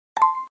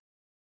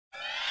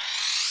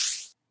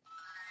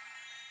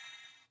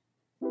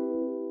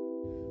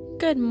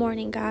Good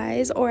morning,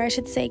 guys, or I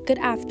should say good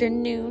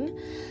afternoon.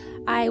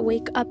 I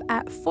wake up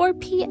at 4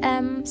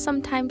 p.m.,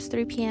 sometimes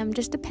 3 p.m.,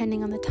 just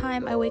depending on the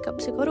time I wake up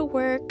to go to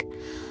work.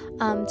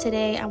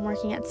 Today I'm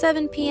working at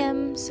 7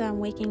 p.m., so I'm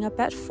waking up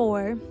at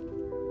 4.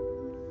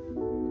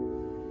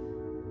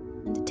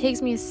 And it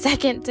takes me a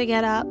second to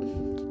get up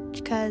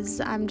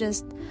because I'm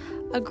just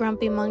a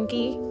grumpy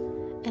monkey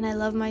and I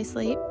love my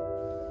sleep.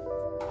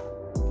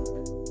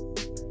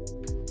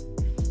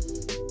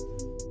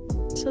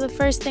 So the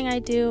first thing I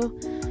do,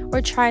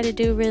 or try to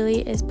do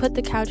really, is put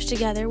the couch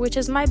together, which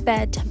is my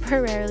bed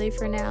temporarily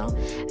for now.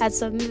 As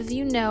some of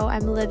you know,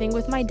 I'm living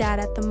with my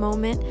dad at the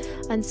moment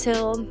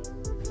until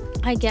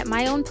I get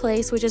my own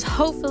place, which is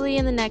hopefully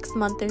in the next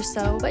month or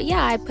so. But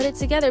yeah, I put it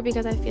together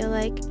because I feel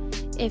like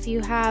if you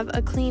have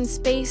a clean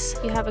space,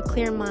 you have a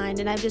clear mind,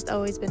 and I've just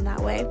always been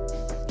that way.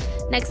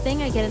 Next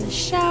thing, I get in the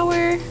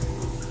shower,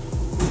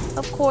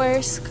 of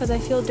course, because I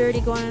feel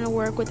dirty going into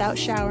work without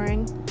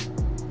showering.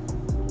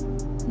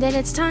 Then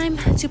it's time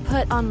to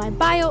put on my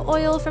bio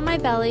oil for my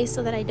belly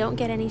so that I don't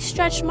get any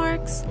stretch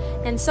marks,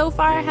 and so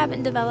far I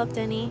haven't developed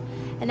any.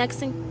 And next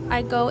thing,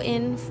 I go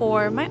in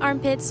for my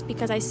armpits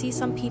because I see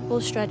some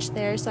people stretch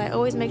there, so I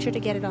always make sure to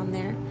get it on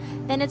there.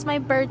 Then it's my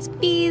Burt's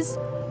Bees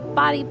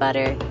body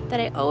butter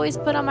that I always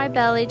put on my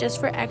belly just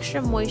for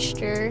extra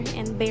moisture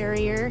and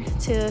barrier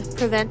to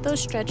prevent those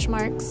stretch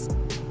marks.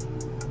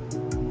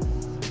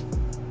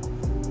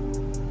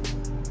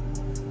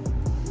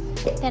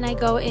 Then I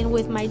go in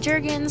with my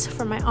Jergens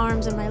for my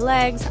arms and my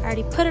legs. I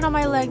already put it on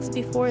my legs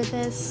before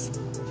this.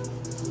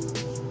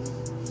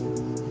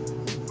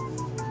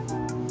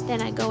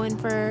 Then I go in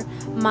for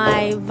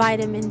my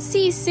vitamin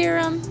C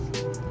serum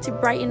to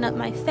brighten up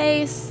my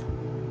face.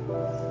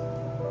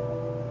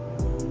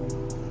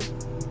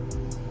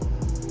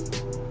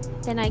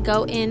 Then I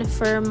go in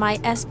for my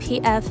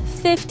SPF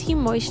 50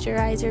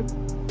 moisturizer.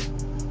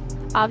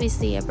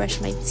 Obviously, I brush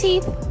my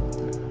teeth.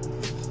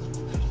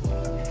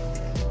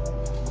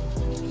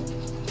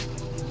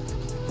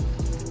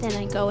 Then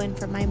I go in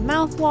for my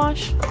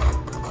mouthwash.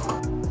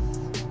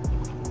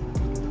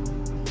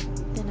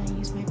 Then I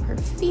use my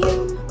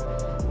perfume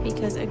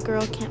because a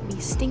girl can't be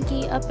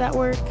stinky up at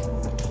work.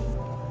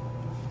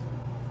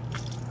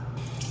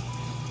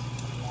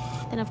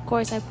 Then of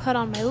course I put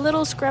on my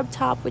little scrub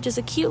top, which is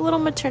a cute little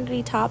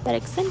maternity top that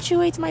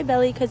accentuates my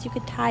belly because you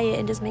could tie it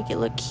and just make it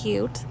look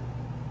cute.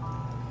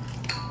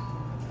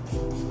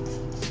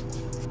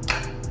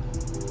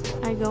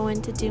 I go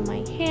in to do my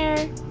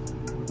hair.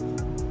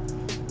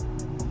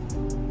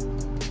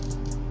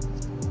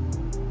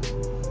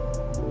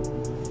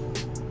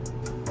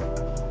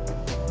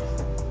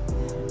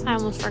 I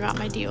almost forgot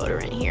my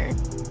deodorant here.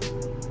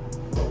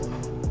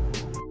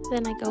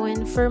 Then I go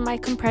in for my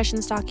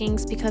compression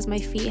stockings because my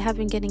feet have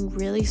been getting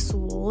really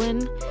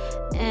swollen,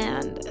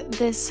 and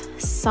this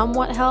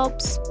somewhat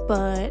helps,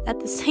 but at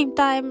the same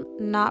time,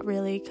 not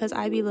really, because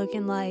I be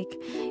looking like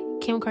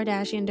Kim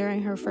Kardashian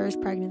during her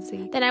first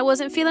pregnancy. Then I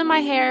wasn't feeling my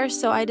hair,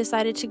 so I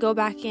decided to go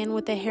back in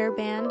with a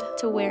hairband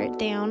to wear it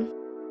down.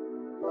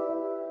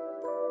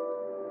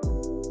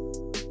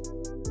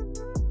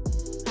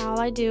 All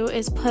I do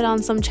is put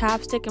on some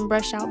chapstick and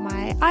brush out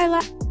my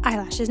eyebrows.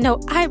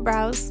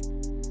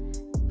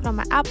 Put on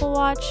my Apple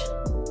Watch,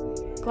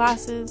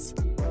 glasses.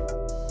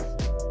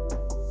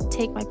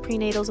 Take my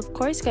prenatals, of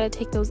course, gotta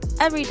take those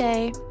every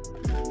day.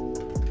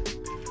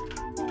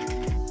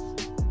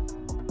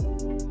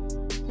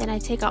 Then I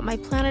take out my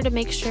planner to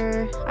make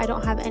sure I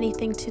don't have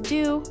anything to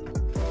do.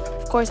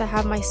 Of course, I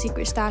have my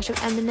secret stash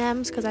of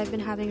M&Ms because I've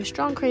been having a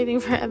strong craving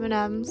for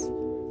M&Ms.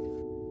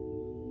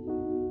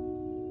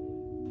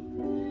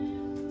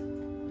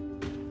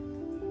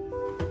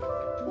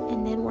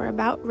 And then we're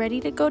about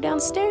ready to go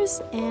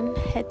downstairs and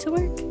head to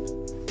work.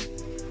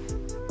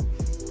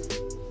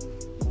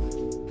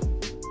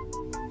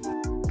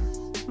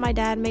 My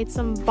dad made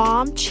some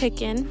bomb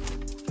chicken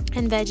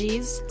and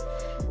veggies,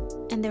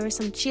 and there were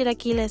some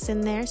chilaquiles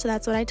in there, so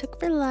that's what I took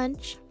for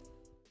lunch.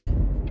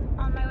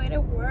 On my way to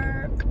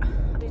work,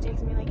 it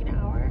takes me like an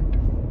hour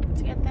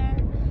to get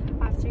there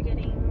after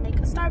getting like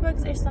a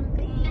Starbucks or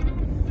something.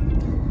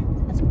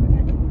 That's what we're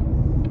gonna do.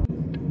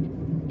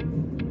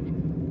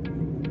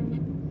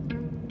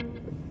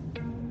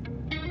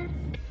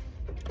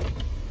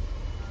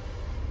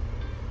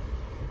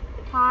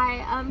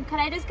 Hi, could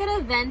I just get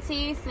a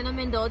venti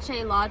cinnamon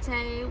dolce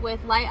latte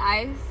with light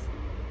ice?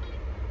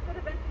 What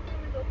a venti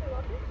cinnamon dolce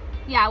latte?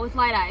 Yeah, with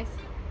light ice.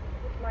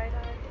 With light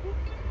ice?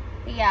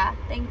 Yeah,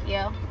 thank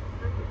you.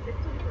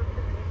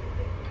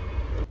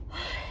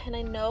 And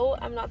I know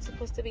I'm not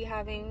supposed to be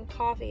having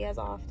coffee as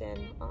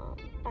often.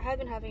 I have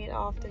been having it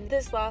often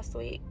this last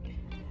week,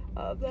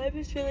 but I'm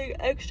just feeling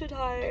extra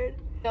tired.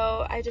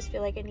 So I just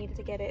feel like I needed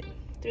to get it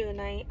through the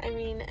night. I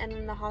mean, and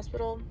in the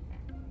hospital,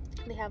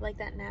 they have like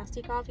that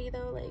nasty coffee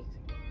though, like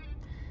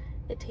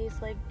it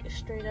tastes like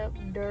straight up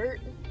dirt.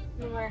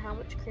 No matter how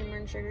much creamer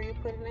and sugar you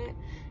put in it,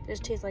 it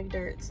just tastes like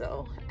dirt.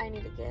 So I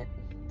need to get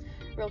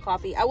real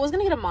coffee. I was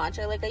gonna get a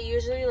matcha. Like I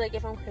usually, like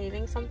if I'm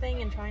craving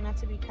something and trying not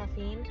to be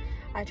caffeine,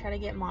 I try to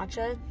get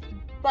matcha,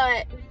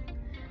 but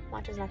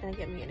matcha's not gonna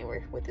get me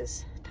anywhere with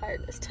this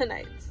tiredness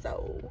tonight,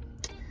 so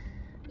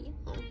yeah.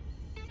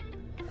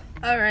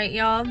 All right,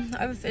 y'all,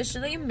 I've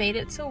officially made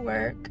it to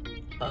work.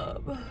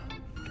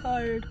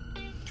 Tired.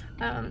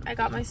 I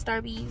got my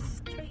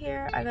Starbucks right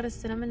here. I got a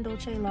cinnamon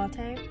dolce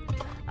latte.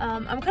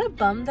 I'm kind of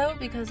bummed though,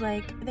 because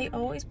like they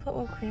always put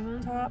whipped cream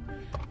on top,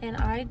 and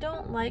I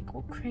don't like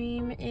whipped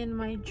cream in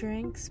my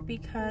drinks,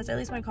 because at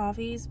least my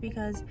coffees,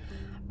 because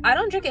I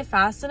don't drink it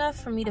fast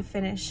enough for me to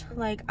finish.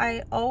 Like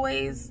I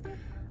always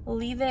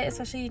leave it,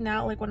 especially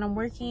now like when I'm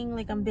working,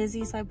 like I'm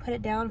busy, so I put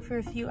it down for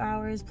a few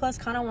hours, plus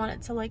kind of want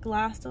it to like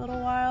last a little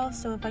while,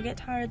 so if I get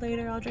tired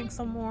later I'll drink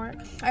some more.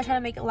 I try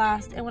to make it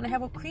last, and when I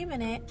have whipped cream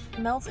in it, it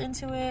melts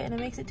into it and it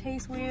makes it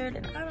taste weird,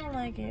 and I don't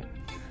like it.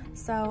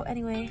 So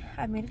anyway,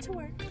 I made it to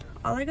work.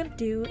 All I gotta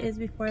do is,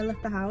 before I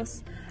left the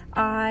house,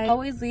 I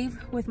always leave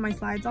with my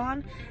slides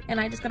on, and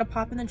I just gotta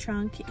pop in the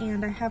trunk,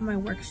 and I have my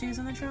work shoes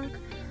in the trunk,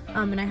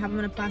 and I have them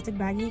in a plastic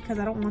baggie because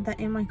I don't want that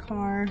in my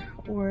car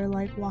or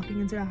like walking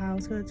into a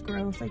house, because it's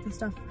gross. Like the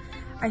stuff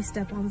I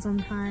step on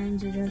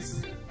sometimes, or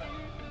just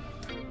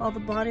all the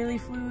bodily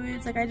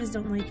fluids, like I just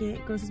don't like it.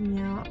 It grosses me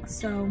out,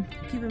 so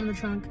keep them in the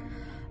trunk.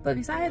 But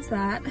besides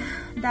that,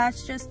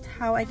 that's just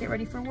how I get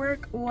ready for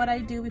work, what I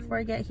do before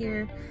I get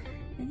here,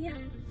 and yeah.